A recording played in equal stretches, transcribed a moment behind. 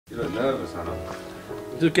You look nervous, Hannah.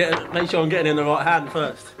 Just make sure I'm getting in the right hand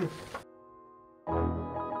first.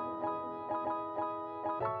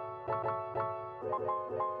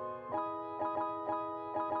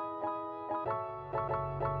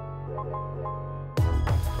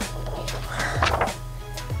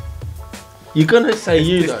 You're gonna say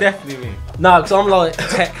It's definitely me. No, because I'm like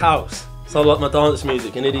tech house. So I like my dance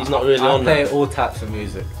music and Idris not really on I play that. all types of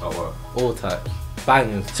music. Oh, what? All types.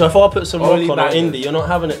 Bangers. So if I put some rock Only on or bangers. indie, you're not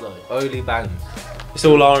having it though? Only bangers. It's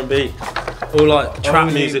all R&B. All like trap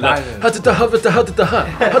Only music like bangers. it's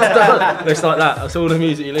like that. That's all the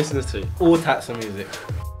music you listen to. All types of music.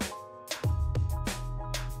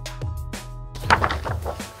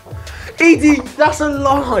 Edie, that's a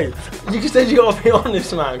lie. You said you gotta be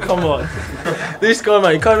honest, man. Come on. This guy,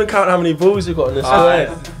 man, you can't even count how many balls you've got in the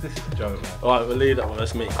square. This is a joke, man. Alright, we'll leave that one,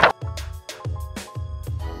 that's me.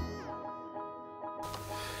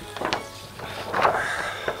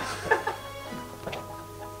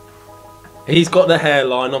 He's got the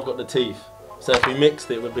hairline, I've got the teeth. So if we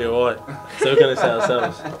mixed it, we'd be alright. So we're gonna say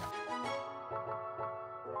ourselves.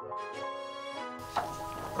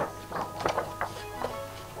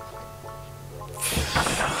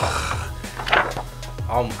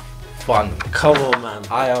 I'm fun. Come on, man.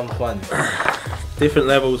 I am fun. Different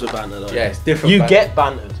levels of banter, though. Yeah, it's different. You banter. get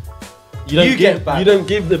bantered. You get bantered. You don't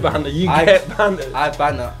give the banter. You get bantered. I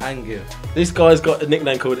banter and give. This guy's got a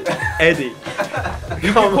nickname called Eddie.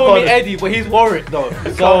 You can call me Eddie, but he's Warwick though.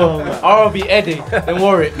 So on, man. I'll be Eddie and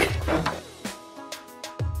Warwick.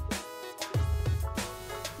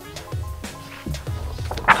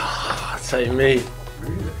 Say me.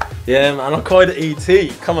 Really? Yeah, man. I'm quite at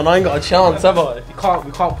ET. Come on, I ain't got a chance, have I?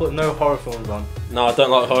 We can't put no horror films on. No, I don't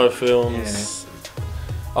like horror films.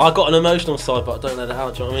 Yeah. I got an emotional side, but I don't let it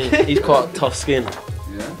out. Do you know what I mean? He's quite tough skin.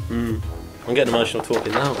 Yeah. I'm getting emotional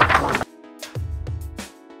talking now.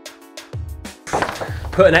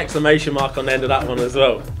 Put an exclamation mark on the end of that one as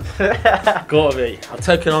well. Gotta be. I'm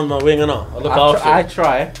taking on my wing and I look after I him.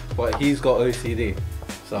 try, but he's got OCD.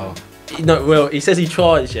 So. No, well, he says he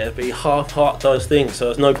tries, yeah, but he half-heart does things, so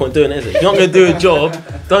there's no point doing it, is it? If you're not going to do a job,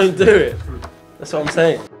 don't do it. That's what I'm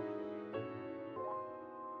saying.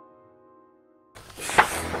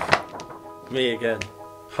 Me again,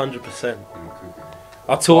 100%.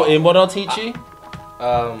 I taught him, what did I teach you?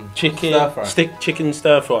 Chicken, stir fry. chicken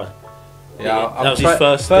stir fry. Yeah, that was his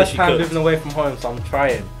first dish he time cooked. living away from home, so I'm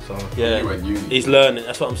trying. So yeah, he's learning.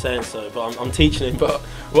 That's what I'm saying. So, but I'm teaching him. But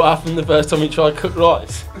what happened the first time he tried cooked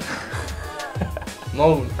rice?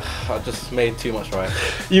 No, I just made too much rice.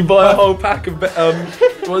 You buy a whole pack of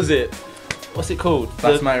what is it? What's it called?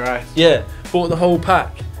 That's my rice. Yeah, bought the whole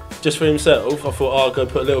pack just for himself. I thought, oh, I'll go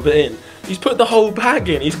put a little bit in. He's put the whole bag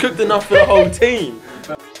in. He's cooked enough for the whole team.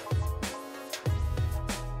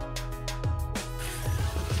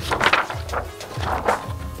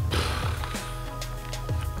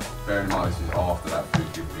 Very nice. After that,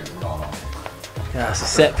 food people get gone off. Yeah, it's a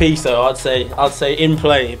set piece though. I'd say in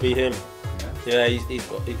play it'd be him. Yeah, he's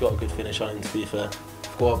got a good finish on him, to be fair.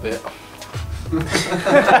 Got a bit.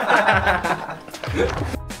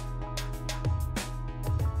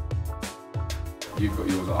 You've got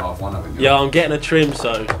yours at half-1, haven't you? Yeah, I'm getting a trim,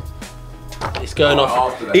 so it's going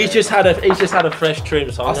off. After that, He's just had a fresh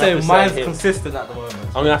trim, so I'll say mine's consistent at the moment.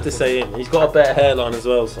 I'm gonna have to say him. He's got a better hairline as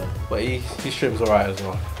well, so. But he trims alright as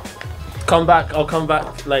well. Come back. I'll come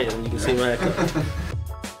back later, and you can see my haircut.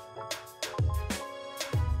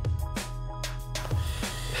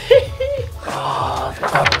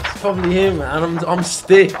 It's probably him, man. I'm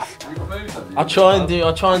stiff. I try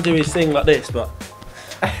and do his thing like this, but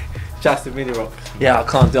Just a mini rock. yeah, I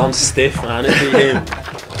can't do. I'm stiff, man. It'd be him.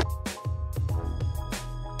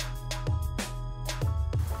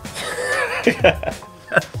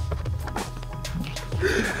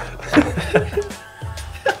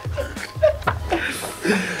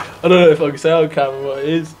 I don't know if I can say on camera what it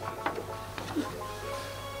is.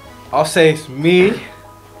 I'll say it's me,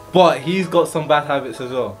 but he's got some bad habits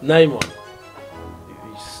as well. Name one.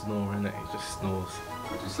 He's snoring, innit? He just snores.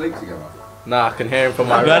 Would you sleep together? Nah, I can hear him from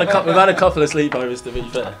my We've had a couple of sleepovers, to be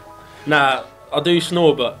fair. Nah, I do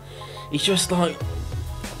snore, but he's just like,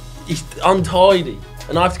 he's untidy,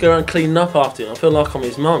 and I have to go around cleaning up after him. I feel like I'm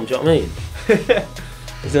his mum. Do you know what I mean?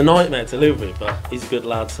 He's a nightmare to live with, but he's a good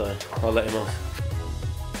lad, so I'll let him off.